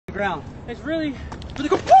ground. It's really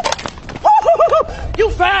good.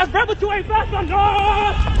 You fast, bro, but you ain't fast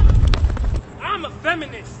enough. I'm a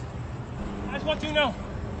feminist. I just want you to know,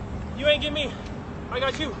 you ain't get me. I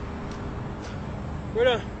got you. We're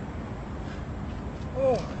done.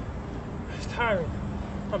 Oh, it's tiring.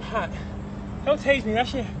 I'm hot. Don't tase me. That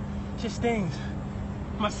shit stings.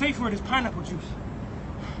 My safe word is pineapple juice.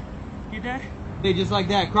 Get that? Hey, just like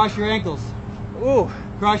that. Cross your ankles. Ooh.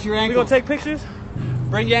 Cross your ankles. We gonna take pictures?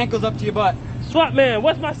 Bring your ankles up to your butt. Swap man,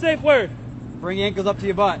 what's my safe word? Bring your ankles up to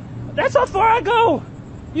your butt. That's how far I go.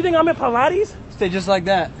 You think I'm in Pilates? Stay just like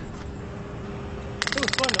that. It was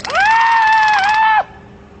fun though. Ah!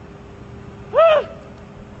 Ah!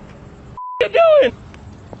 What are you doing?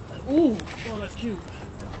 Ooh, oh, that's cute.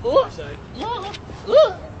 Ooh.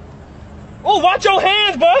 Oh, watch your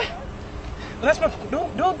hands, boy. Oh, that's my.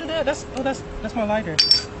 Don't do that. That's my lighter.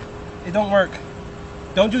 It don't work.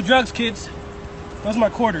 Don't do drugs, kids. Those are my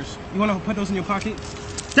quarters. You wanna put those in your pocket?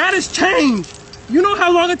 That is change. You know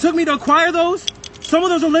how long it took me to acquire those? Some of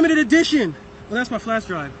those are limited edition. Well, that's my flash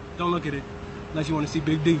drive. Don't look at it unless you want to see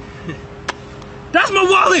Big D. That's my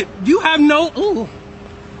wallet. You have no. Ooh.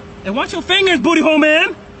 And watch your fingers, booty hole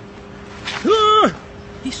man.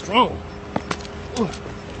 He's strong. Ooh.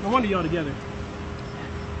 No wonder y'all together.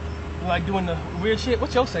 You like doing the weird shit?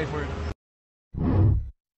 What's your safe word?